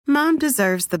Mom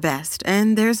deserves the best,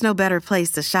 and there's no better place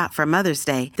to shop for Mother's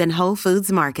Day than Whole Foods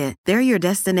Market. They're your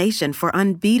destination for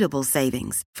unbeatable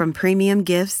savings, from premium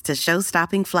gifts to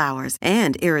show-stopping flowers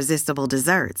and irresistible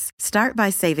desserts. Start by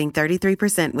saving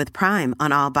 33% with Prime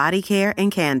on all body care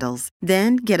and candles.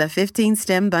 Then get a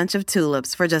 15-stem bunch of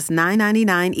tulips for just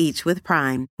 $9.99 each with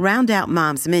Prime. Round out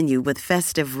Mom's menu with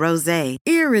festive rosé,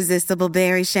 irresistible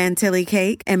berry chantilly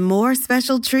cake, and more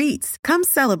special treats. Come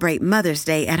celebrate Mother's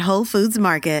Day at Whole Foods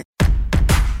Market.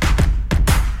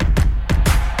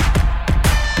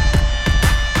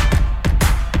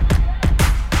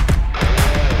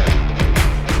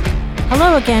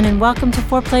 Hello again, and welcome to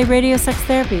Foreplay Radio Sex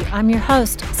Therapy. I'm your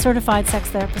host, certified sex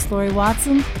therapist Lori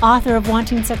Watson, author of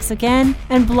Wanting Sex Again,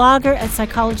 and blogger at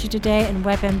Psychology Today and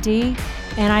WebMD.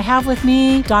 And I have with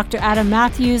me Dr. Adam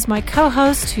Matthews, my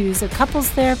co-host, who's a couples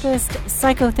therapist,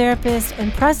 psychotherapist,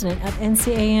 and president of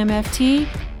NCAMFT.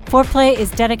 Foreplay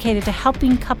is dedicated to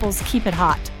helping couples keep it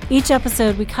hot. Each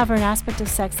episode, we cover an aspect of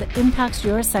sex that impacts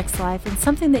your sex life and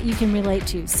something that you can relate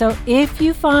to. So if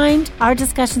you find our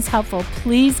discussions helpful,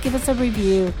 please give us a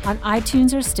review on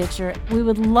iTunes or Stitcher. We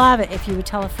would love it if you would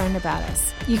tell a friend about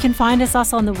us. You can find us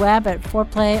also on the web at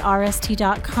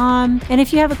foreplayrst.com. And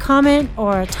if you have a comment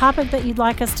or a topic that you'd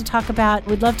like us to talk about,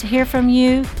 we'd love to hear from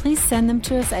you. Please send them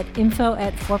to us at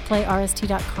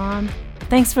info@foreplayrst.com.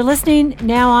 Thanks for listening.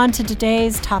 Now on to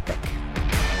today's topic.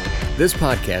 This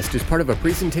podcast is part of a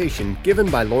presentation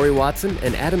given by Lori Watson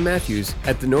and Adam Matthews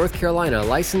at the North Carolina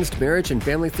Licensed Marriage and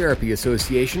Family Therapy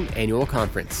Association Annual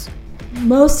Conference.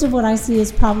 Most of what I see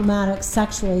as problematic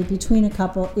sexually between a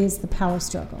couple is the power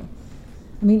struggle.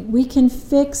 I mean, we can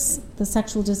fix the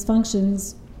sexual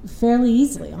dysfunctions fairly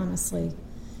easily, honestly.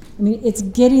 I mean, it's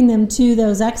getting them to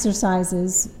those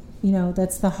exercises,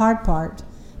 that's the hard part,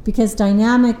 because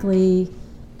dynamically,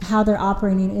 how they're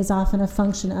operating is often a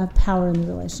function of power in the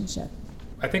relationship.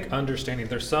 I think understanding,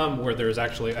 there's some where there's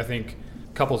actually, I think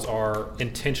couples are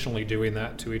intentionally doing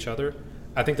that to each other.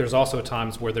 I think there's also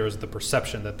times where there's the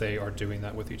perception that they are doing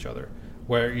that with each other,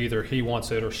 where either he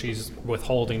wants it or she's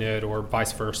withholding it or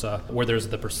vice versa, where there's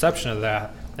the perception of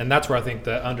that. And that's where I think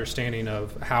the understanding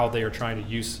of how they are trying to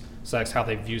use sex, how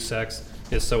they view sex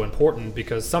is so important,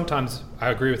 because sometimes I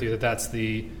agree with you that that's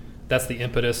the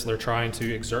impetus. They're trying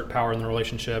to exert power in the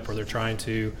relationship, or they're trying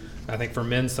to, I think for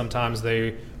men, sometimes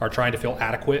they are trying to feel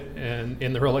adequate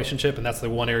in the relationship, and that's the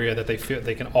one area that they feel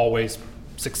they can always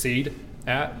succeed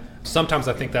at. Sometimes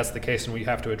I think that's the case, and we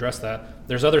have to address that.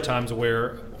 There's other times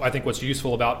where I think what's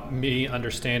useful about me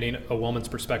understanding a woman's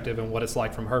perspective and what it's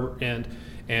like from her end,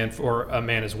 and for a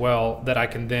man as well, that I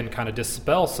can then kind of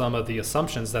dispel some of the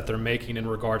assumptions that they're making in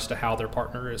regards to how their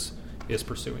partner is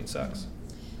pursuing sex.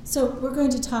 So we're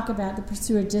going to talk about the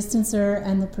pursuer-distancer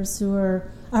and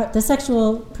the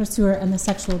sexual pursuer and the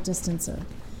sexual distancer.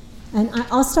 And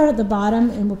I'll start at the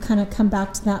bottom, and we'll kind of come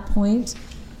back to that point.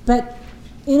 But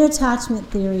in attachment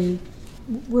theory,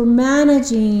 we're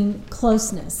managing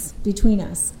closeness between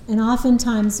us. And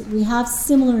oftentimes we have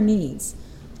similar needs.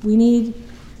 We need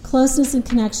closeness and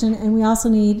connection, and we also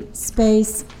need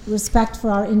space, respect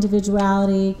for our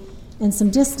individuality, and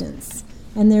some distance.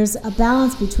 And there's a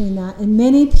balance between that. And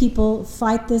many people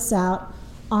fight this out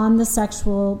on the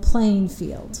sexual playing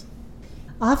field.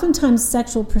 Oftentimes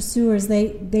sexual pursuers,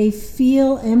 they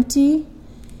feel empty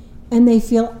and they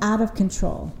feel out of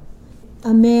control.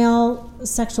 A male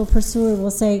sexual pursuer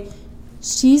will say,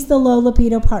 she's the low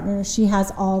libido partner, she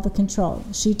has all the control.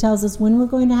 She tells us when we're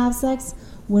going to have sex,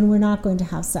 when we're not going to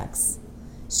have sex.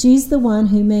 She's the one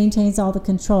who maintains all the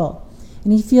control.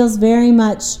 And he feels very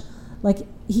much like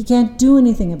he can't do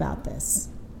anything about this.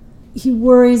 He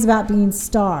worries about being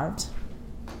starved.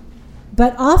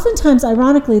 But oftentimes,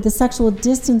 ironically, the sexual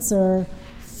distancer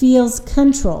feels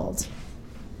controlled.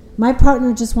 My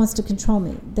partner just wants to control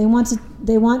me. They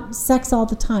want sex all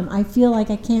the time. I feel like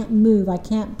I can't move, I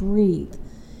can't breathe.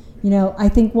 I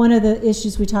think one of the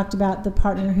issues we talked about, the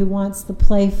partner who wants the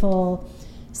playful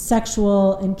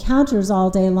sexual encounters all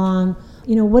day long,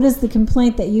 what is the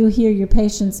complaint that you hear your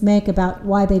patients make about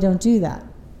why they don't do that?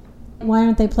 Why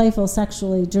aren't they playful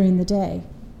sexually during the day?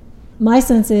 My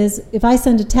sense is, if I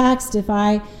send a text, if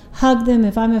I hug them,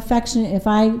 if I'm affectionate, if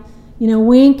I,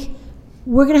 wink,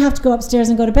 we're going to have to go upstairs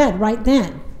and go to bed right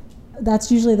then.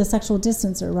 That's usually the sexual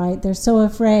distancer, right? They're so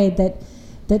afraid that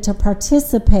to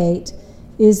participate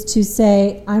is to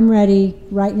say, I'm ready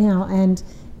right now. And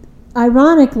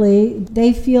ironically,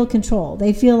 they feel control.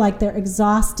 They feel like they're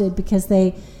exhausted because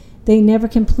they never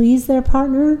can please their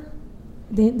partner.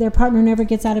 Their partner never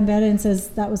gets out of bed and says,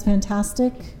 that was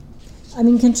fantastic. I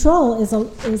mean, control is a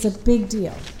big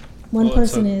deal. One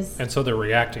person is... And so they're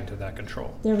reacting to that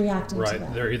control. They're reacting to right.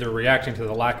 that. They're either reacting to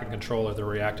the lack of control or they're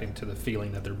reacting to the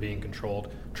feeling that they're being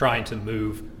controlled, trying to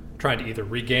either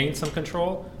regain some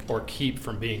control or keep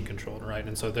from being controlled, right?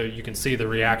 And so there you can see the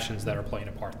reactions that are playing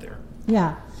a part there.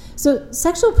 Yeah. So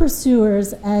sexual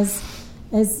pursuers, as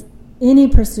any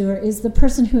pursuer, is the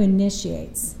person who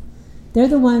initiates. They're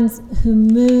the ones who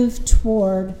move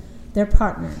toward their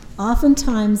partner.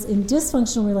 Oftentimes in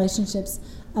dysfunctional relationships,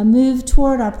 a move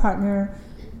toward our partner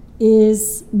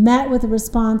is met with a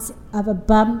response of a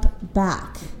bump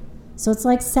back. So it's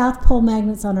like South Pole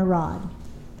magnets on a rod.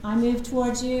 I move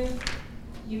towards you,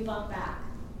 you bump back.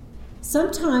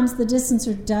 Sometimes the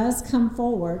distancer does come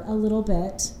forward a little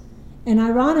bit, and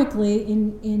ironically,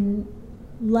 in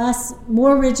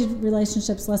more rigid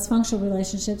relationships, less functional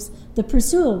relationships, the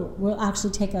pursuer will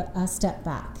actually take a step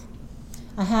back.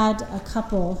 I had a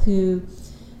couple who,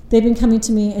 they've been coming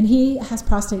to me, and he has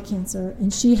prostate cancer,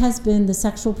 and she has been the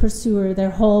sexual pursuer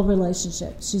their whole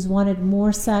relationship. She's wanted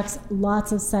more sex,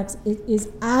 lots of sex. It is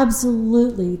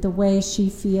absolutely the way she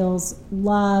feels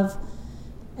love.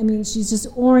 I mean, she's just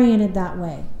oriented that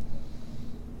way.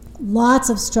 Lots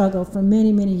of struggle for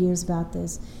many, many years about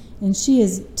this. And she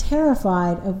is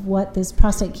terrified of what this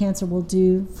prostate cancer will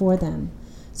do for them.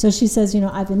 So she says,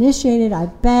 I've initiated,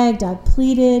 I've begged, I've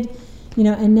pleaded,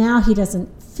 and now he doesn't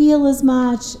feel as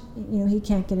much, he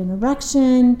can't get an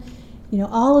erection,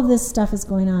 all of this stuff is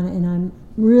going on, and I'm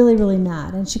really, really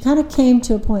mad. And she kind of came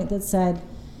to a point that said,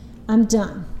 I'm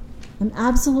done. I'm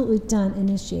absolutely done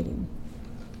initiating.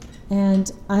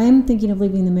 And I'm thinking of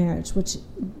leaving the marriage, which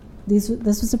this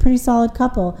was a pretty solid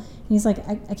couple. And he's like,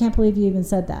 I can't believe you even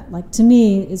said that. Like, to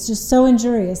me, it's just so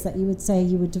injurious that you would say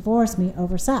you would divorce me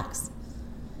over sex.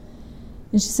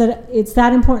 And she said, it's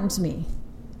that important to me.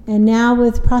 And now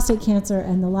with prostate cancer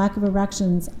and the lack of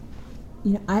erections,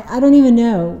 I don't even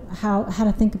know how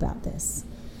to think about this.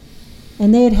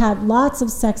 And they had had lots of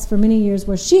sex for many years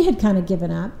where she had kind of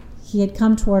given up. He had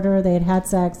come toward her, they had had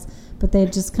sex, but they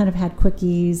had just kind of had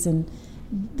quickies, and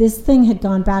this thing had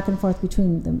gone back and forth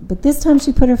between them. But this time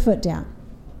she put her foot down.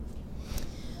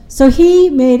 So he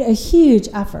made a huge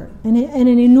effort and an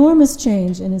enormous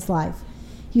change in his life.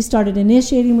 He started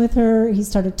initiating with her, he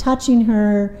started touching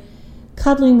her,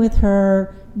 cuddling with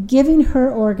her, giving her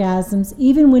orgasms,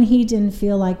 even when he didn't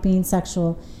feel like being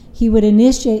sexual. He would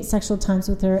initiate sexual times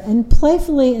with her and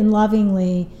playfully and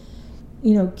lovingly,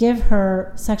 give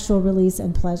her sexual release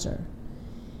and pleasure.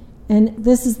 And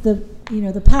this is the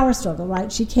power struggle,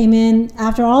 right? She came in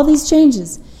after all these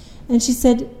changes, and she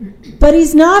said, but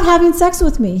he's not having sex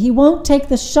with me. He won't take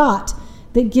the shot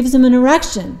that gives him an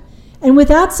erection. And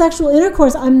without sexual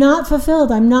intercourse, I'm not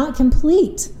fulfilled. I'm not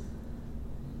complete.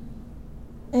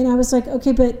 And I was like,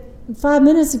 okay, but 5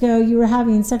 minutes ago you were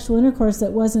having sexual intercourse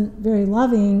that wasn't very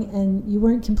loving and you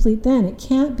weren't complete then. It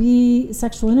can't be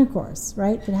sexual intercourse,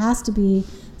 right? It has to be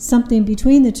something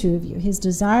between the two of you, his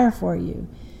desire for you.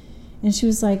 And she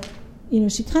was like,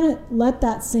 she kind of let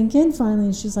that sink in finally,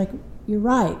 and she's like, you're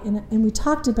right. And we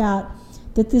talked about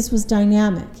that this was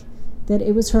dynamic, that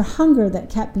it was her hunger that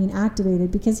kept being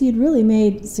activated because he had really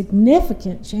made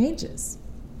significant changes.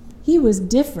 He was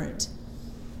different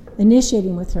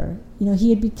initiating with her. He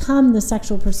had become the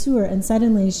sexual pursuer, and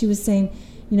suddenly she was saying,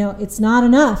 it's not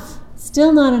enough,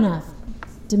 still not enough,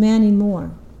 demanding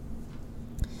more.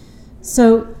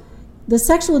 So the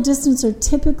sexual distancer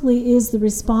typically is the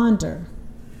responder.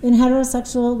 In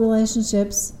heterosexual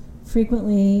relationships,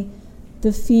 frequently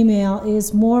the female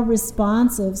is more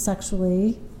responsive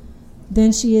sexually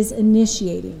than she is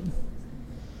initiating.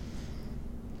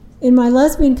 In my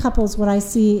lesbian couples, what I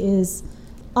see is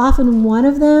often one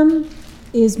of them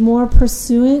is more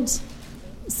pursuant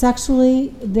sexually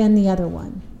than the other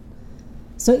one.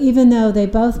 So even though they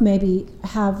both maybe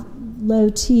have low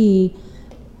T,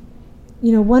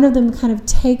 one of them kind of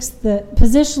takes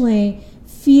positionally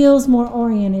feels more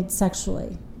oriented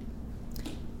sexually.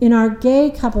 In our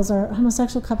gay couples, our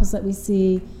homosexual couples that we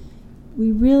see,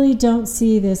 we really don't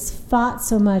see this fought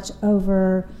so much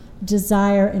over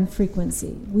desire and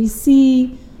frequency. We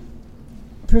see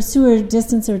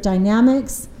pursuer-distancer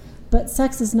dynamics, but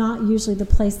sex is not usually the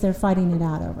place they're fighting it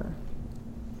out over.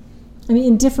 I mean,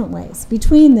 in different ways.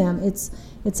 Between them, it's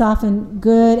often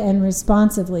good and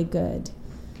responsively good.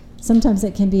 Sometimes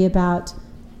it can be about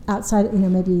outside,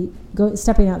 maybe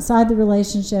stepping outside the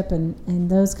relationship and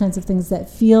those kinds of things that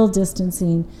feel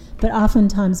distancing, but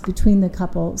oftentimes between the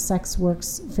couple, sex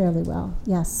works fairly well.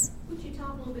 Yes? Would you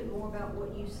talk a little bit more about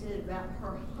what you said about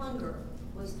her hunger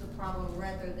was the problem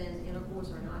rather than intercourse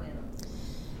or not intercourse?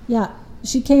 Yeah.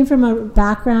 She came from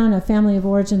a family of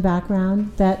origin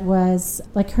background that was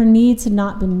like her needs had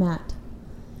not been met.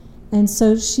 And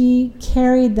so she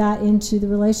carried that into the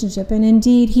relationship. And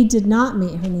indeed, he did not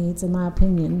meet her needs, in my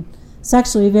opinion,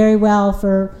 sexually very well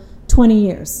for 20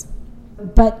 years.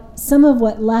 But some of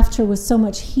what left her with so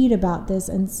much heat about this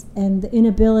and the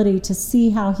inability to see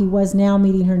how he was now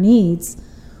meeting her needs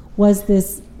was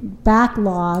this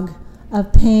backlog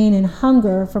of pain and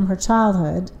hunger from her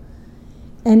childhood.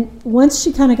 And once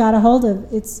she kind of got a hold of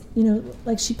it's,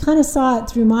 like she kind of saw it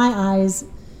through my eyes,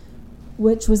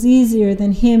 which was easier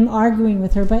than him arguing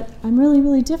with her. But I'm really,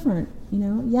 really different.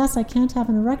 Yes, I can't have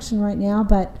an erection right now,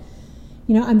 but,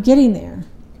 I'm getting there.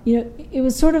 It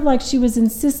was sort of like she was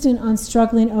insistent on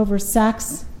struggling over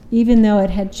sex, even though it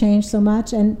had changed so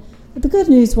much. And the good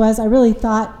news was I really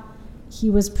thought he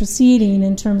was proceeding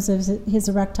in terms of his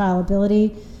erectile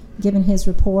ability, given his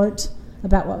report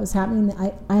about what was happening.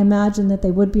 I imagined that they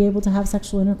would be able to have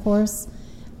sexual intercourse.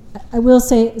 I will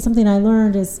say something I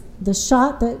learned is the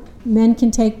shot that men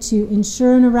can take to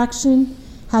ensure an erection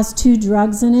has 2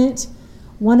 drugs in it.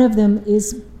 One of them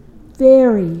is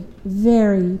very,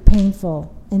 very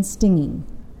painful and stinging.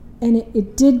 And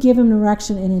it did give him an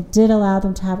erection, and it did allow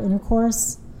them to have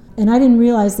intercourse. And I didn't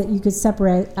realize that you could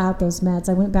separate out those meds.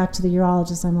 I went back to the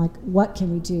urologist. I'm like, what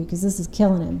can we do? Because this is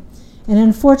killing him. And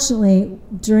unfortunately,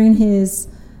 during his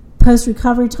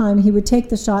post-recovery time, he would take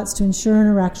the shots to ensure an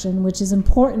erection, which is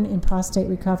important in prostate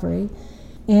recovery.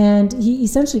 And he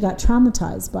essentially got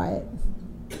traumatized by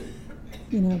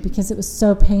it, because it was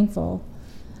so painful.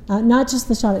 Not just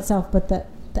the shot itself, but the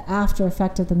after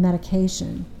effect of the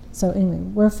medication. So anyway,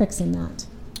 we're fixing that.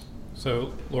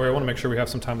 So, Lori, I want to make sure we have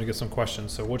some time to get some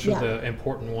questions. So which are the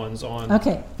important ones on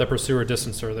the pursuer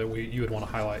distancer that you would want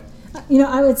to highlight?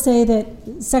 I would say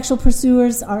that sexual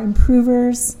pursuers are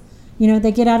improvers.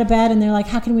 They get out of bed and they're like,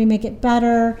 how can we make it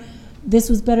better? This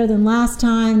was better than last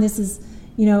time. This is,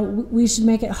 we should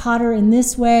make it hotter in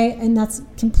this way. And that's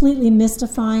completely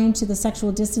mystifying to the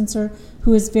sexual distancer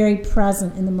who is very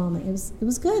present in the moment. It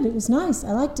was good. It was nice.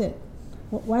 I liked it.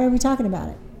 Why are we talking about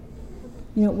it?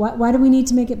 Why do we need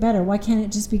to make it better? Why can't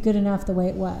it just be good enough the way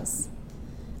it was?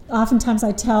 Oftentimes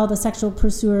I tell the sexual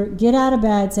pursuer, get out of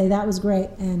bed, say that was great,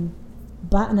 and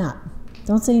button up.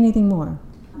 Don't say anything more.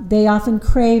 They often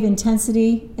crave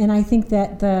intensity, and I think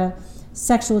that the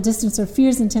sexual distancer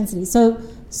fears intensity. So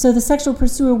the sexual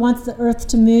pursuer wants the earth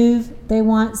to move. They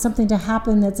want something to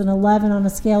happen that's an 11 on a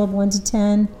scale of 1 to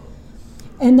 10.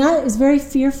 And that is very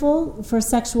fearful for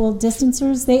sexual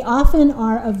distancers. They often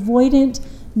are avoidant,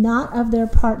 not of their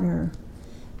partner,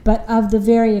 but of the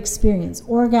very experience.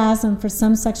 Orgasm for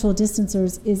some sexual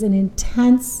distancers is an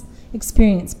intense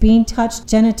experience. Being touched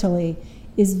genitally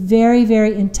is very,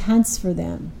 very intense for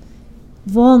them,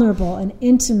 vulnerable and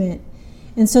intimate.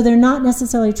 And so they're not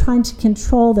necessarily trying to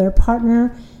control their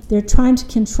partner, they're trying to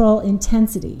control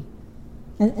intensity.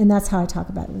 And that's how I talk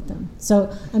about it with them.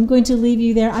 So I'm going to leave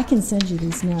you there. I can send you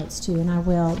these notes too, and I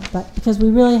will, but because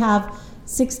we really have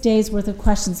 6 days worth of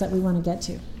questions that we want to get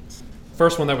to.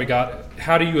 First one that we got,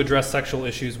 how do you address sexual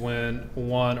issues when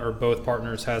one or both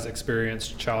partners has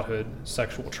experienced childhood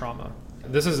sexual trauma?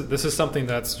 This is something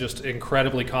that's just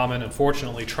incredibly common.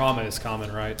 Unfortunately, trauma is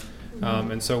common, right?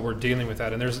 And so we're dealing with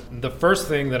that. And the first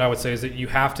thing that I would say is that you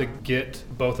have to get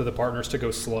both of the partners to go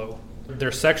slow.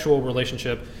 Their sexual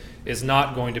relationship is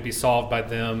not going to be solved by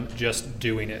them just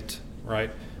doing it,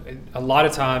 right? A lot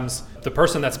of times, the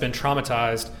person that's been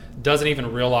traumatized doesn't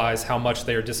even realize how much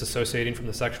they are disassociating from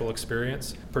the sexual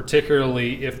experience,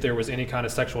 particularly if there was any kind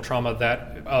of sexual trauma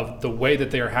of the way that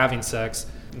they are having sex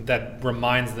that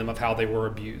reminds them of how they were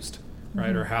abused,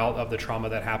 right? Or how of the trauma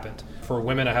that happened. For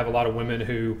women, I have a lot of women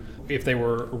who, if they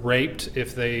were raped,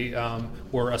 if they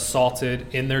were assaulted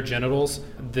in their genitals,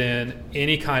 then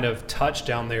any kind of touch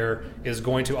down there is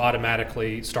going to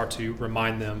automatically start to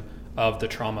remind them of the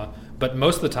trauma. But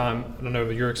most of the time, I don't know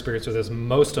if your experience with this,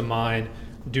 most of mine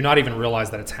do not even realize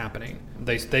that it's happening.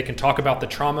 They can talk about the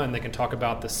trauma and they can talk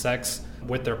about the sex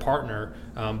with their partner,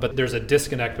 but there's a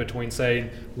disconnect between saying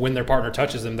when their partner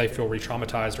touches them, they feel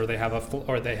re-traumatized or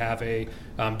they have a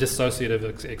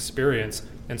dissociative experience,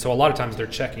 and so a lot of times they're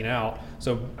checking out.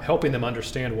 So helping them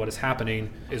understand what is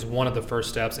happening is one of the first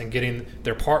steps, and getting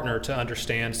their partner to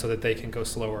understand so that they can go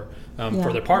slower.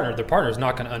 For their partner is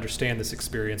not going to understand this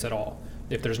experience at all.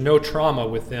 If there's no trauma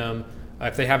with them,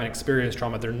 if they haven't experienced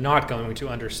trauma, they're not going to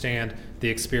understand the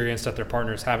experience that their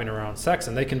partner is having around sex,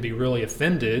 and they can be really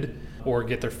offended or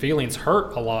get their feelings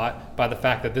hurt a lot by the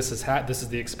fact that this is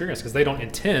the experience, because they don't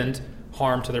intend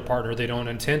harm to their partner, they don't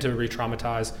intend to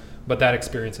re-traumatize, but that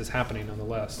experience is happening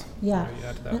nonetheless. Yeah,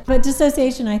 but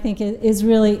dissociation, I think, is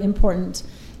really important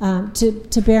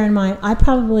to bear in mind. I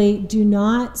probably do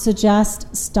not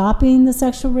suggest stopping the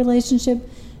sexual relationship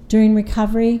during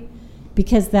recovery.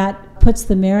 because that puts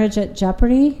the marriage at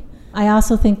jeopardy. I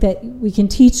also think that we can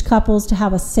teach couples to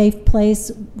have a safe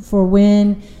place for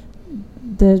when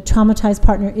the traumatized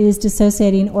partner is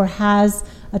dissociating or has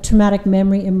a traumatic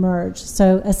memory emerge.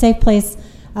 So a safe place,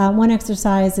 one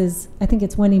exercise is, I think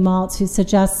it's Wendy Maltz, who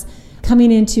suggests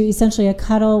coming into essentially a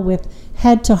cuddle with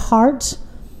head to heart.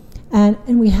 And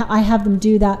I have them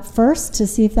do that first to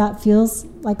see if that feels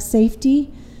like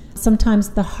safety.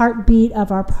 Sometimes the heartbeat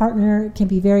of our partner can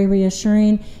be very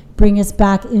reassuring, bring us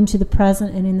back into the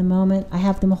present and in the moment. I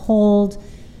have them hold,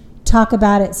 talk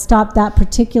about it, stop that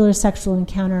particular sexual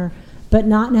encounter, but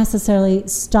not necessarily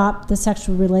stop the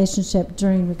sexual relationship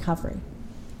during recovery.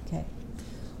 Okay.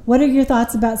 What are your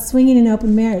thoughts about swinging in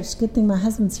open marriage? Good thing my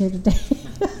husband's here today.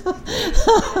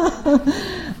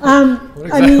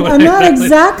 I'm not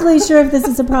exactly sure if this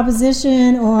is a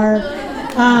proposition or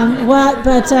what,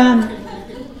 but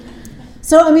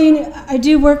I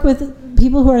do work with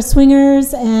people who are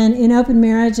swingers and in open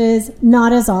marriages,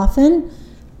 not as often,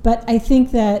 but I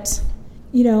think that,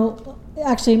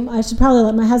 actually I should probably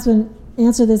let my husband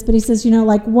answer this, but he says,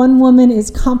 one woman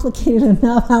is complicated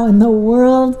enough. How in the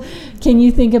world can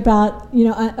you think about,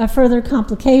 a further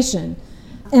complication?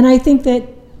 And I think that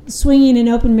swinging in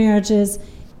open marriages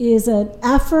is an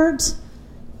effort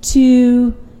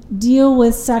to deal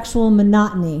with sexual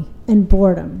monotony and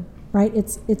boredom, right?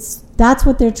 That's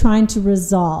what they're trying to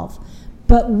resolve.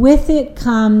 But with it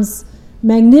comes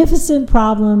magnificent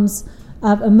problems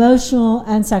of emotional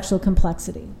and sexual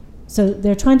complexity. So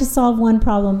they're trying to solve one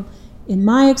problem. In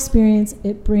my experience,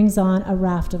 it brings on a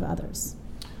raft of others.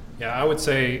 Yeah, I would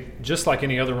say just like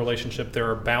any other relationship, there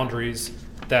are boundaries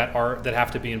that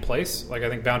have to be in place. Like I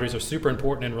think boundaries are super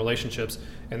important in relationships.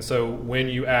 And so when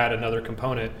you add another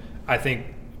component, I think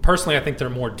they're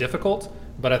more difficult.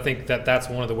 But I think that that's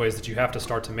one of the ways that you have to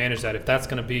start to manage that. If that's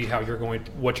going to be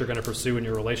what you're going to pursue in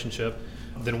your relationship,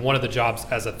 then one of the jobs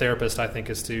as a therapist, I think,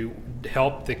 is to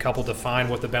help the couple define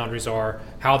what the boundaries are,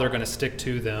 how they're going to stick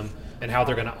to them, and how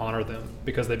they're going to honor them,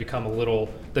 because they become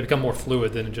more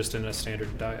fluid than just in a standard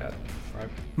dyad. Right?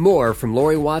 More from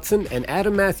Lori Watson and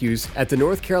Adam Matthews at the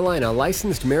North Carolina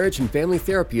Licensed Marriage and Family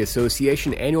Therapy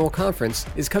Association Annual Conference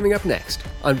is coming up next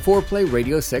on Foreplay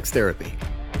Radio Sex Therapy.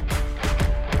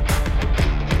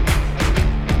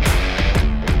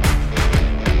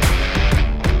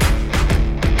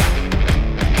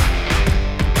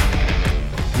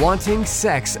 Wanting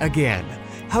Sex Again: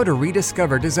 How to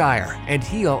Rediscover Desire and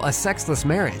Heal a Sexless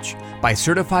Marriage by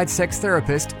certified sex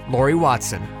therapist Lori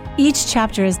Watson. Each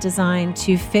chapter is designed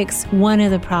to fix one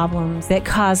of the problems that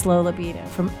cause low libido,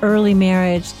 from early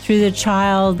marriage through the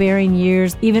childbearing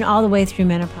years, even all the way through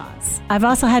menopause. I've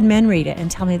also had men read it and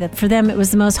tell me that for them it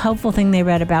was the most hopeful thing they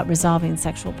read about resolving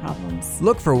sexual problems.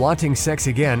 Look for Wanting Sex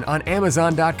Again on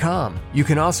Amazon.com. You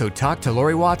can also talk to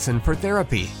Lori Watson for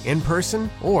therapy in person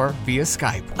or via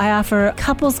Skype. I offer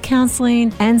couples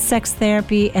counseling and sex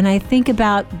therapy, and I think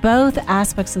about both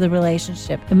aspects of the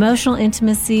relationship, emotional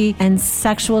intimacy and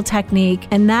sexual technique,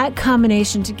 and that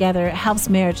combination together helps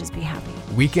marriages be happy.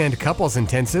 Weekend couples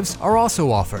intensives are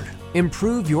also offered.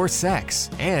 Improve your sex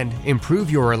and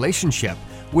improve your relationship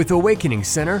with Awakening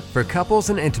Center for Couples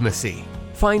and Intimacy.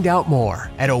 Find out more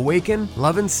at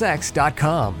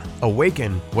awakenloveandsex.com.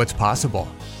 Awaken what's possible.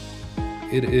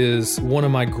 It is one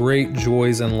of my great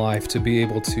joys in life to be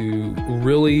able to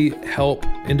really help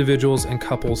individuals and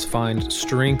couples find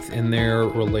strength in their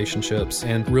relationships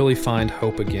and really find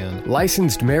hope again.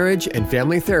 Licensed marriage and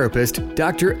family therapist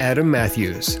Dr. Adam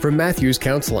Matthews from Matthews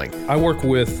Counseling. I work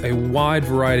with a wide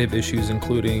variety of issues,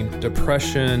 including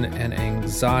depression and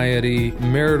anxiety,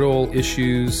 marital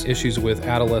issues, issues with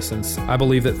adolescence. I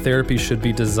believe that therapy should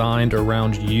be designed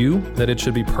around you, that it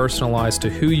should be personalized to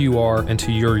who you are and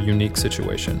to your unique situation.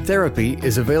 Therapy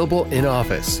is available in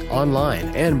office, online,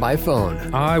 and by phone.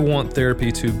 I want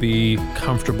therapy to be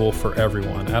comfortable for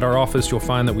everyone. At our office, you'll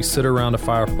find that we sit around a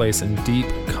fireplace in deep,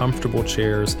 comfortable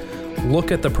chairs,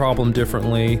 look at the problem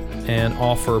differently, and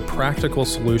offer practical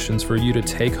solutions for you to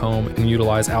take home and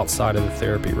utilize outside of the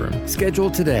therapy room.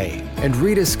 Schedule today and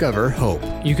rediscover hope.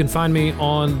 You can find me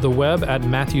on the web at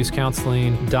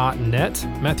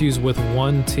matthewscounseling.net, Matthews with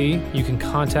 1 T. You can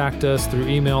contact us through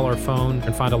email or phone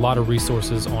and find a lot of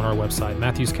resources on our website,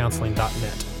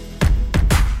 matthewscounseling.net.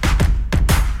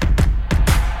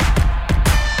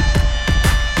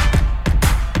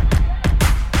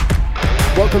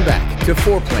 Welcome back to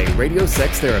Foreplay Radio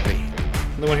Sex Therapy.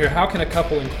 And then one here, how can a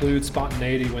couple include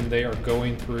spontaneity when they are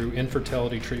going through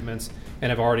infertility treatments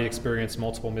and have already experienced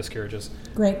multiple miscarriages?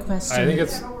 Great question. I think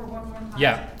it's,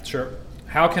 yeah, sure.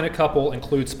 How can a couple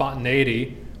include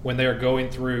spontaneity when they are going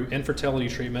through infertility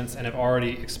treatments and have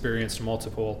already experienced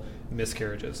multiple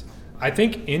miscarriages? I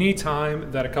think any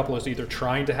time that a couple is either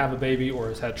trying to have a baby or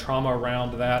has had trauma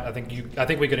around that, I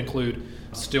think we could include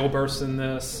stillbirths in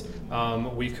this.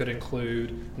 We could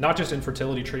include not just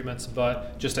infertility treatments,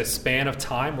 but just a span of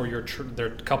time where their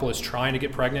couple is trying to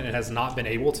get pregnant and has not been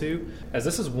able to, as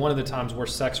this is one of the times where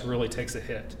sex really takes a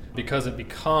hit because it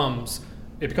becomes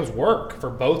work for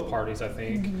both parties, I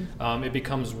think. Mm-hmm. It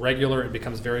becomes regular, it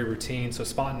becomes very routine. So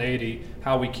spontaneity,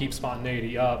 how we keep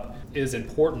spontaneity up, is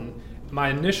important. My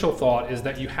initial thought is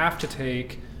that you have to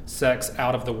take sex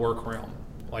out of the work realm.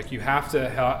 Like you have to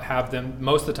have them,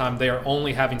 most of the time they are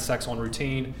only having sex on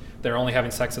routine, they're only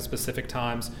having sex at specific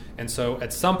times, and so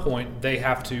at some point they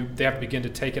have to begin to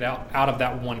take it out of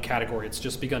that one category. It's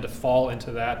just begun to fall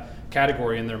into that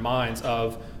category in their minds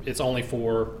of it's only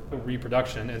for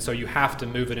reproduction, and so you have to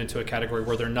move it into a category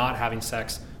where they're not having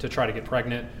sex to try to get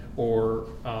pregnant or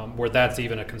where that's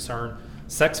even a concern.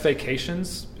 Sex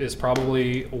vacations is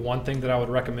probably one thing that I would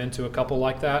recommend to a couple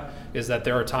like that, is that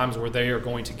there are times where they are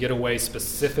going to get away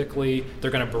specifically,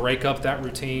 they're going to break up that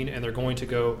routine and they're going to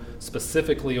go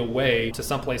specifically away to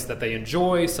someplace that they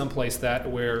enjoy, someplace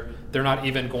where they're not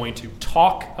even going to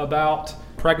talk about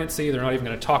pregnancy, they're not even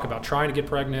going to talk about trying to get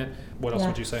pregnant. What else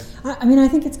would you say? I mean, I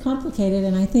think it's complicated,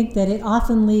 and I think that it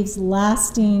often leaves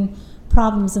lasting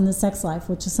problems in the sex life,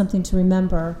 which is something to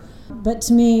remember. But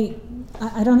to me,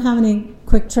 I don't have any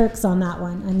quick tricks on that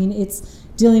one. I mean, it's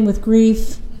dealing with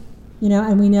grief,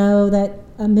 and we know that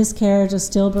a miscarriage, a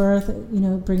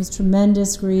stillbirth, brings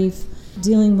tremendous grief.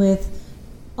 Dealing with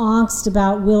angst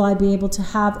about will I be able to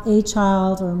have a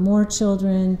child or more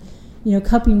children,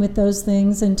 coping with those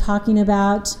things and talking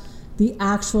about the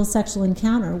actual sexual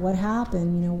encounter. What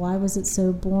happened? Why was it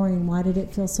so boring? Why did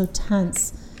it feel so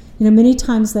tense? Many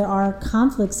times there are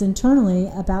conflicts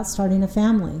internally about starting a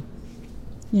family.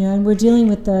 And we're dealing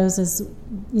with those as,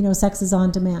 sex is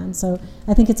on demand. So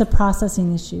I think it's a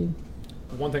processing issue.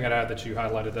 One thing I'd add that you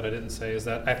highlighted that I didn't say is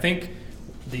that I think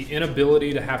the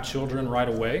inability to have children right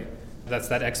away, that's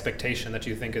that expectation that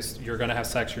you think is you're going to have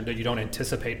sex, that you don't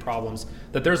anticipate problems,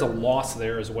 that there's a loss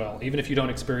there as well. Even if you don't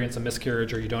experience a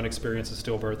miscarriage or you don't experience a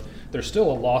stillbirth, there's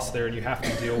still a loss there, and you have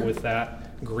to deal with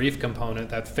that grief component,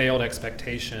 that failed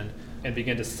expectation, and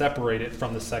begin to separate it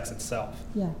from the sex itself.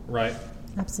 Yeah. Right?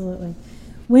 Absolutely.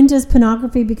 When does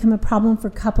pornography become a problem for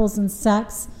couples and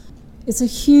sex? It's a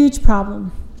huge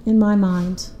problem in my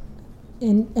mind,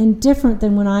 and different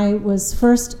than when I was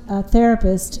first a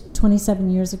therapist 27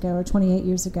 years ago or 28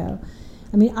 years ago.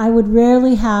 I mean, I would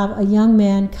rarely have a young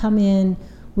man come in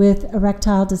with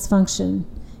erectile dysfunction.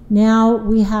 Now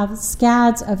we have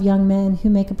scads of young men who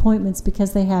make appointments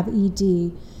because they have ED.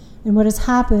 And what has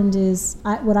happened is,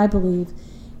 what I believe,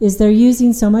 is they're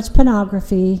using so much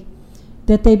pornography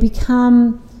that they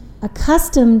become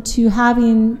accustomed to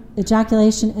having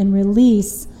ejaculation and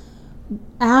release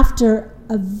after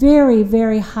a very,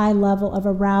 very high level of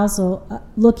arousal,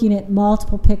 looking at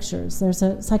multiple pictures. There's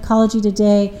a Psychology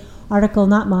Today article,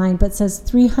 not mine, but says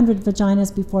 300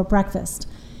 vaginas before breakfast.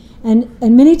 And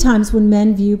many times when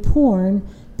men view porn,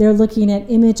 they're looking at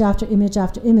image after image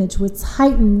after image, which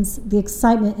heightens the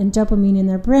excitement and dopamine in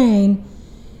their brain,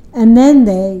 and then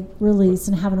they release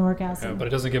and have an orgasm. Yeah, but it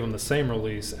doesn't give them the same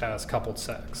release as coupled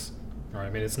sex. Right? I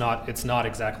mean, it's not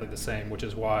exactly the same, which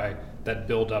is why that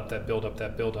build up,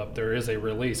 there is a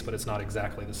release, but it's not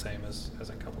exactly the same as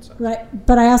in coupled sex. Right,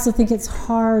 but I also think it's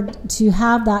hard to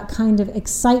have that kind of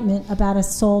excitement about a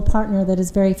soul partner that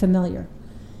is very familiar.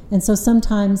 And so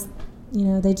sometimes,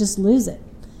 they just lose it.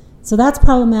 So that's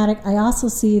problematic. I also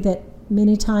see that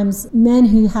many times men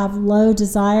who have low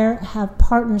desire have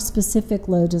partner-specific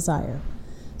low desire.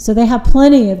 So they have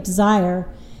plenty of desire.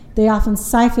 They often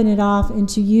siphon it off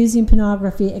into using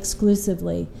pornography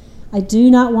exclusively. I do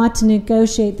not want to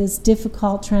negotiate this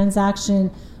difficult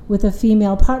transaction with a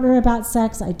female partner about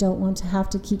sex. I don't want to have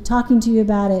to keep talking to you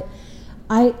about it.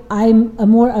 I'm a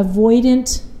more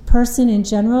avoidant person in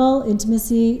general.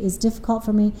 Intimacy is difficult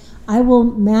for me. I will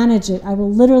manage it. I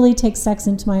will literally take sex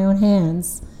into my own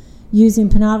hands using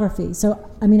pornography. So,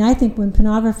 I think when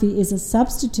pornography is a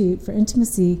substitute for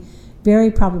intimacy, very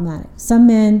problematic. Some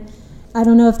men, I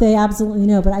don't know if they absolutely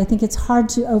know, but I think it's hard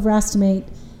to overestimate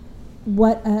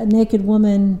what a naked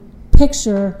woman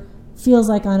picture feels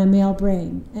like on a male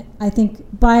brain. I think,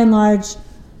 by and large,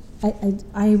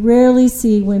 I rarely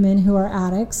see women who are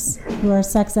addicts, who are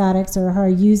sex addicts, or who are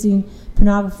using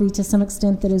pornography to some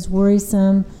extent that is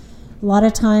worrisome. A lot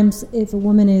of times, if a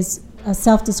woman is a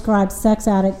self-described sex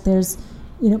addict, there's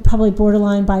probably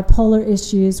borderline bipolar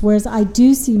issues, whereas I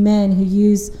do see men who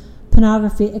use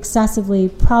pornography excessively,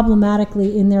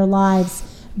 problematically in their lives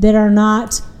that are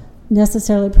not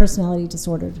necessarily personality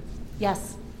disordered.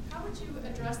 Yes? How would you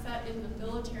address that in the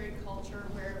military culture?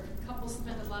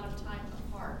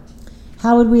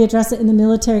 How would we address it in the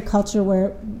military culture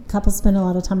where couples spend a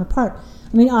lot of time apart?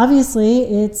 I mean, obviously,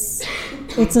 it's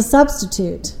a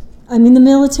substitute. I mean, the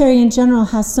military in general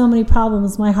has so many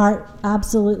problems. My heart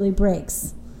absolutely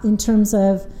breaks in terms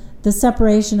of the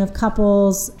separation of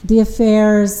couples, the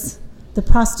affairs, the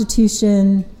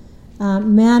prostitution,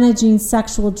 managing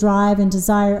sexual drive and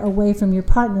desire away from your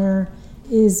partner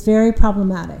is very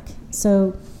problematic.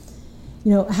 So,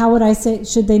 how would I say,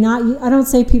 should they not I don't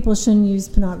say people shouldn't use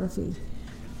pornography.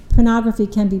 Pornography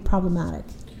can be problematic.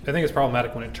 I think it's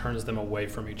problematic when it turns them away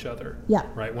from each other. Yeah.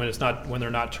 Right? When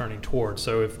they're not turning towards.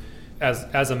 So if,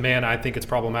 as a man, I think it's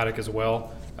problematic as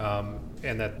well.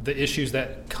 And that the issues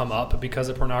that come up because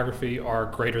of pornography are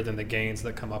greater than the gains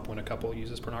that come up when a couple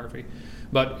uses pornography.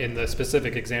 But in the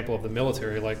specific example of the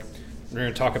military, like, we're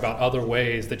going to talk about other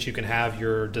ways that you can have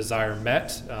your desire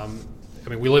met.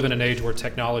 We live in an age where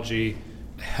technology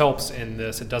helps in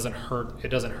this. It doesn't hurt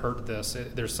this.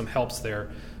 There's some helps there.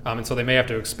 And so they may have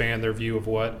to expand their view of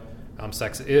what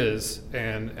sex is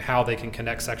and how they can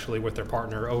connect sexually with their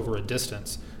partner over a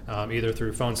distance, either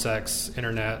through phone sex,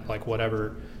 internet, like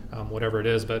whatever it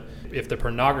is. But if the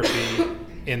pornography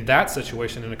in that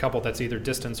situation, in a couple that's either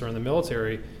distance or in the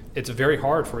military, it's very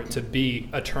hard for it to be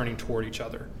a turning toward each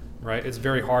other, right? It's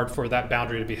very hard for that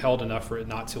boundary to be held enough for it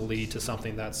not to lead to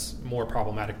something that's more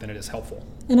problematic than it is helpful.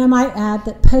 And I might add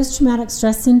that post-traumatic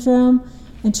stress syndrome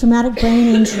and traumatic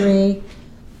brain injury,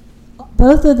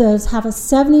 both of those have a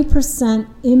 70%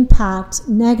 impact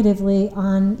negatively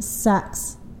on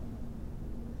sex.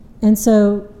 And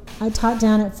so I taught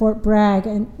down at Fort Bragg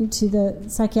and to the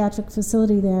psychiatric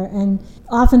facility there, and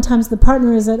oftentimes the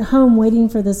partner is at home waiting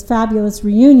for this fabulous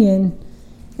reunion,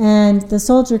 and the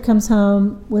soldier comes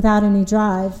home without any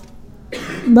drive.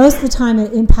 Most of the time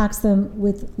it impacts them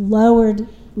with lowered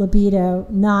libido,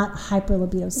 not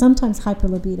hyperlibido. Sometimes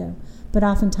hyperlibido, but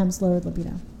oftentimes lowered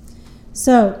libido.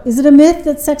 So, is it a myth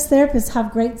that sex therapists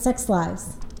have great sex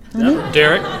lives?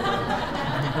 Derek?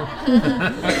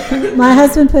 My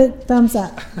husband put thumbs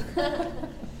up.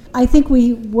 I think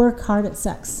we work hard at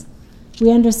sex. We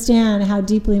understand how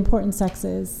deeply important sex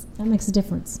is. That makes a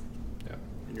difference. Yeah.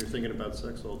 And you're thinking about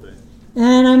sex all day.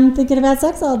 And I'm thinking about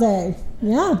sex all day.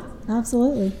 Yeah,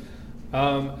 absolutely.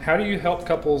 How do you help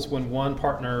couples when one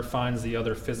partner finds the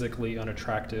other physically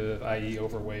unattractive, i.e.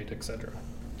 overweight, etc.?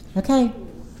 Okay.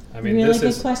 Really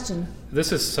good question.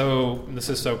 This is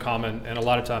so common, and a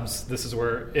lot of times this is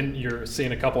where you're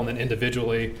seeing a couple, and then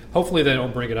individually, hopefully they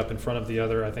don't bring it up in front of the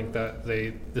other. I think that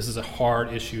this is a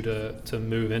hard issue to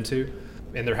move into,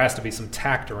 and there has to be some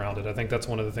tact around it. I think that's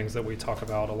one of the things that we talk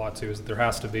about a lot too, is that there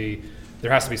has to be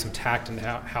some tact in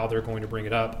how they're going to bring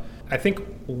it up. I think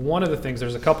one of the things,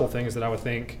 there's a couple things that I would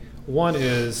think. One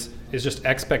is just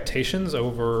expectations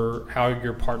over how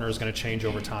your partner is going to change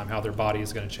over time, how their body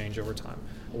is going to change over time.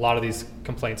 A lot of these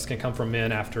complaints can come from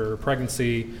men after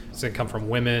pregnancy. It can come from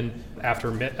women after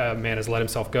a man has let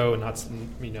himself go and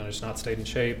just not stayed in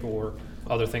shape, or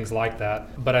other things like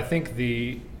that. But I think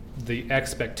the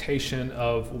expectation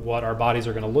of what our bodies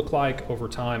are going to look like over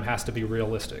time has to be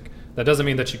realistic. That doesn't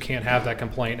mean that you can't have that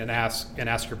complaint and ask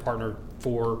your partner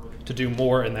to do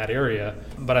more in that area.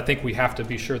 But I think we have to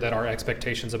be sure that our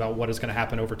expectations about what is going to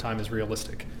happen over time is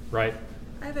realistic, right?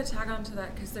 I have a tag on to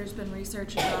that because there's been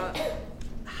research about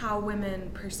how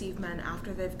women perceive men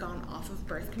after they've gone off of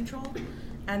birth control,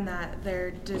 and that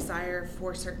their desire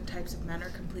for certain types of men are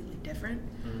completely different.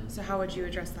 Mm-hmm. So how would you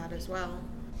address that as well?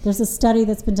 There's a study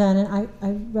that's been done, and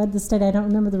I read the study, I don't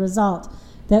remember the result,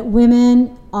 that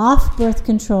women off birth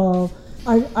control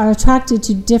are attracted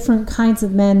to different kinds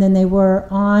of men than they were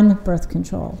on birth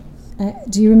control.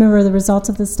 Do you remember the results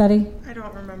of the study? I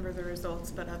don't remember the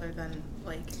results, but other than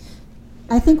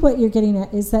I think what you're getting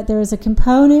at is that there is a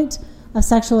component of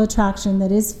sexual attraction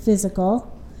that is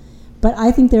physical, but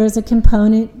I think there is a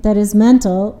component that is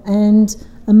mental and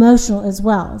emotional as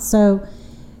well. So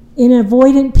in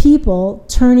avoidant people,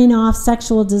 turning off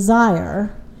sexual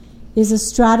desire is a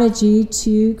strategy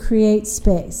to create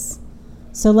space.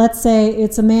 So let's say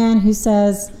it's a man who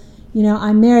says,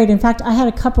 I'm married. In fact, I had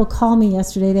a couple call me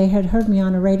yesterday. They had heard me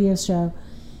on a radio show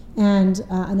and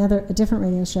a different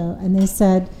radio show, and they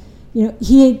said,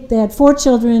 they had 4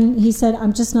 children. He said,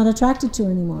 I'm just not attracted to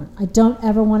her anymore. I don't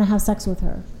ever want to have sex with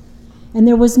her. And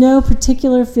there was no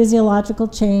particular physiological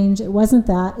change. It wasn't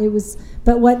that.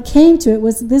 But what came to it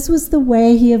was this was the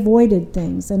way he avoided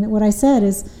things. And what I said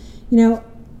is,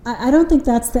 I don't think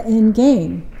that's the end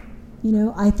game.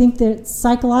 I think that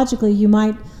psychologically you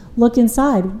might look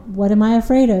inside. What am I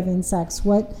afraid of in sex?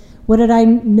 What did I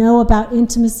know about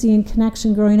intimacy and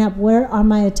connection growing up? Where are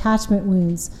my attachment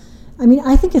wounds?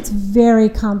 I think it's very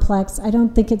complex. I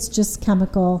don't think it's just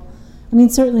chemical. I mean,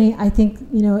 certainly I think,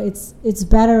 it's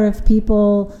better if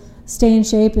people stay in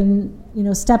shape and,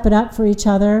 step it up for each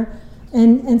other.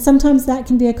 And sometimes that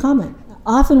can be a comment.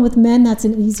 Often with men, that's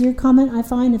an easier comment, I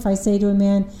find. If I say to a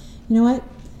man, you know what,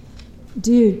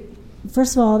 dude,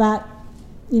 first of all, that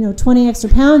 20 extra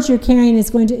pounds you're carrying is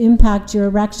going to impact your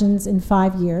erections in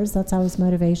 5 years. That's always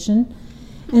motivation.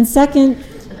 And second,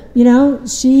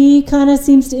 she kind of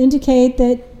seems to indicate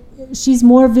that she's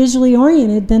more visually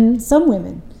oriented than some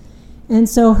women. And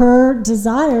so her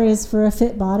desire is for a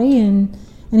fit body. And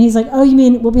he's like, oh, you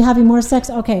mean we'll be having more sex?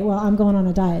 Okay, well, I'm going on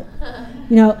a diet.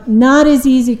 Not as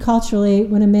easy culturally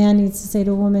when a man needs to say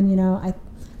to a woman, I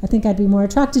think I'd be more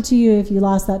attracted to you if you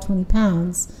lost that 20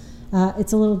 pounds.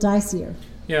 It's a little dicier.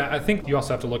 Yeah, I think you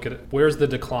also have to look at where's the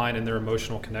decline in their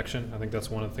emotional connection. I think that's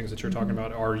one of the things that you're talking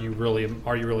about. Are you really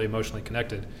emotionally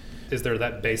connected? Is there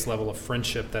that base level of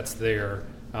friendship that's there?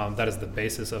 That is the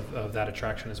basis of that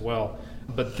attraction as well.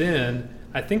 But then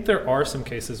I think there are some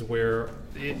cases where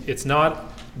it's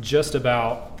not just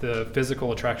about the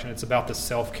physical attraction, it's about the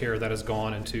self-care that has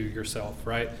gone into yourself,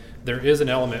 right? There is an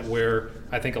element where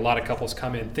I think a lot of couples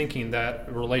come in thinking that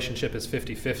a relationship is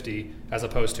 50-50 as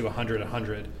opposed to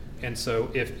 100-100. And so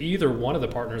if either one of the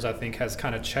partners, I think, has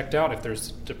kind of checked out, if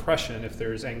there's depression, if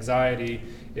there's anxiety,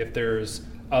 if there's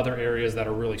other areas that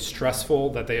are really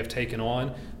stressful that they have taken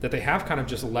on, that they have kind of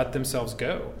just let themselves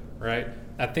go, right?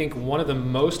 I think one of the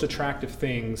most attractive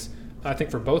things, I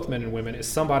think, for both men and women is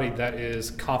somebody that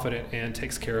is confident and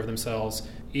takes care of themselves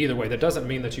either way. That doesn't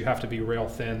mean that you have to be rail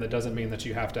thin. That doesn't mean that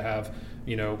you have to have,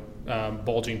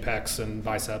 bulging pecs and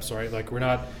biceps, right? Like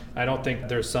I don't think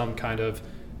there's some kind of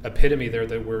epitome there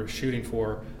that we're shooting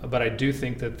for, but I do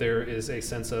think that there is a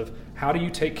sense of how do you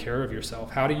take care of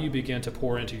yourself? How do you begin to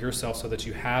pour into yourself so that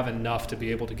you have enough to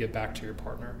be able to give back to your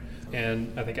partner?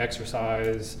 And I think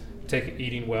exercise,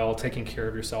 eating well, taking care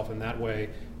of yourself in that way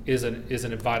is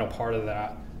a vital part of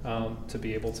that, to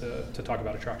be able to talk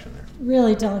about attraction there.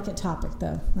 Really delicate topic,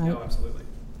 though, right? No, absolutely.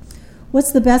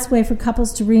 What's the best way for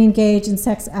couples to re-engage in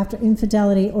sex after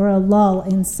infidelity or a lull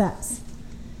in sex?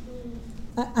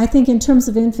 I think in terms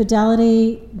of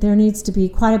infidelity, there needs to be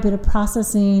quite a bit of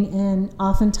processing and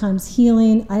oftentimes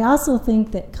healing. I also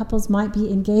think that couples might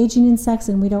be engaging in sex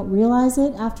and we don't realize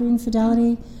it after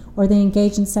infidelity, or they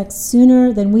engage in sex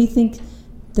sooner than we think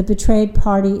the betrayed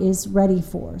party is ready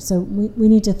for. So we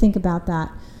need to think about that.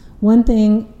 One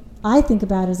thing I think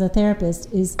about as a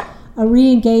therapist is a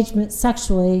re-engagement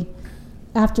sexually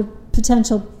after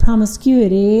potential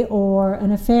promiscuity or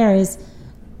an affair is,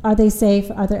 are they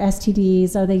safe? Are there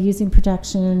STDs? Are they using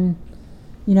protection?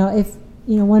 If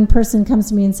one person comes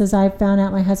to me and says, I found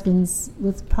out my husband's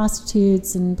with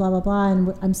prostitutes and blah, blah, blah,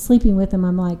 and I'm sleeping with him,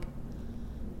 I'm like,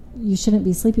 you shouldn't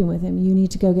be sleeping with him. You need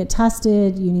to go get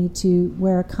tested. You need to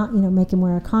wear make him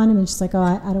wear a condom. And she's like, oh,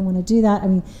 I don't want to do that. I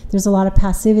mean, there's a lot of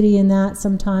passivity in that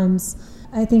sometimes.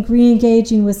 I think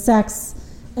re-engaging with sex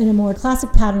in a more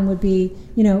classic pattern would be,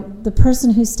 the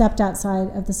person who stepped outside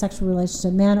of the sexual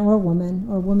relationship, man or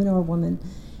woman,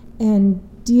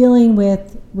 and dealing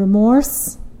with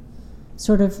remorse,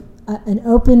 sort of an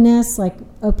openness, like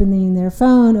opening their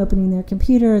phone, opening their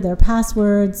computer, their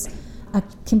passwords, a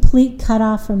complete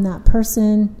cutoff from that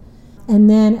person, and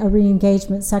then a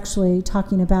re-engagement sexually,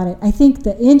 talking about it. I think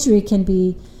the injury can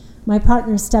be, my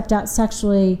partner stepped out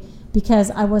sexually because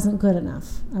I wasn't good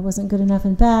enough. I wasn't good enough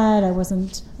in bed. I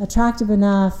wasn't attractive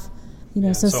enough.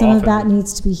 So some of that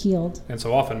needs to be healed. And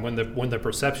so often when the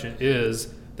perception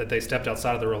is that they stepped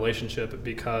outside of the relationship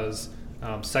because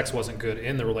sex wasn't good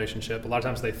in the relationship, a lot of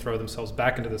times they throw themselves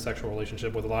back into the sexual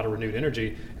relationship with a lot of renewed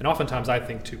energy, and oftentimes I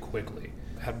think too quickly.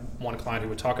 I had one client who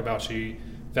would talk about she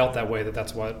felt that way,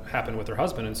 that's what happened with her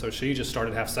husband, and so she just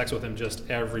started to have sex with him just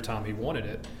every time he wanted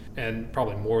it, and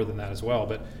probably more than that as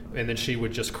well, and then she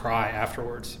would just cry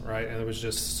afterwards, right? And it was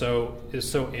just so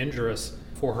injurious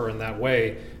for her in that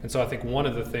way. And so I think one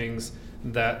of the things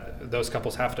that those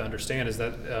couples have to understand is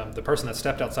that the person that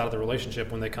stepped outside of the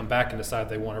relationship, when they come back and decide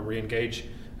they want to re-engage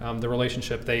the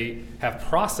relationship, they have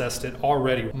processed it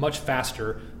already much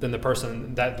faster than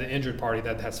the injured party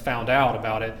that has found out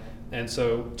about it. And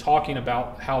so talking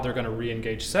about how they're going to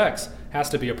re-engage sex has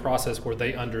to be a process where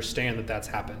they understand that that's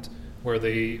happened, where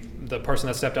the person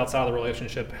that stepped outside of the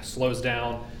relationship slows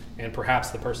down, and perhaps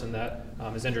the person that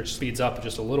is injured speeds up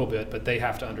just a little bit, but they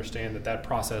have to understand that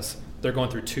process, they're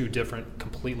going through two different,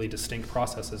 completely distinct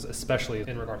processes, especially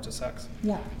in regards to sex.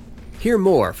 Yeah. Hear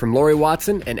more from Lori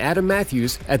Watson and Adam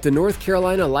Matthews at the North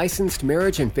Carolina Licensed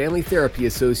Marriage and Family Therapy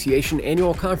Association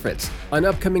Annual Conference on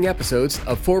upcoming episodes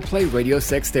of Foreplay Radio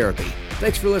Sex Therapy.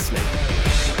 Thanks for listening.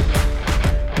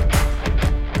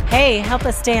 Hey, help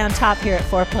us stay on top here at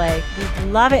Foreplay.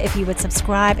 We'd love it if you would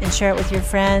subscribe and share it with your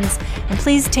friends. And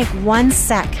please take 1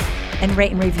 sec and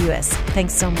rate and review us.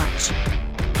 Thanks so much.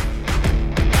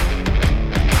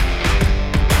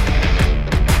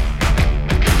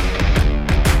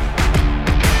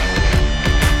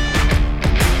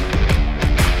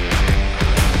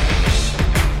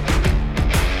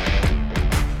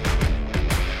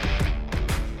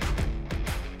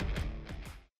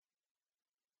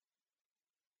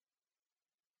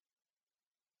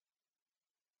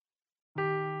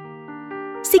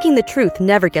 Seeking the truth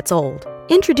never gets old.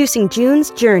 Introducing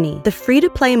June's Journey, the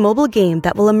free-to-play mobile game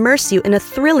that will immerse you in a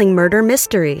thrilling murder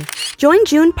mystery. Join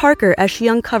June Parker as she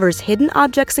uncovers hidden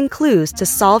objects and clues to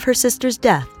solve her sister's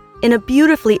death in a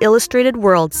beautifully illustrated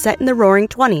world set in the Roaring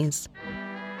 '20s.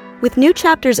 With new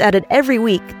chapters added every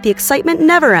week, the excitement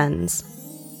never ends.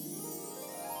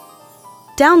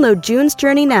 Download June's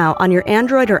Journey now on your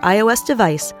Android or iOS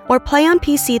device, or play on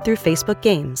PC through Facebook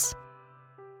Games.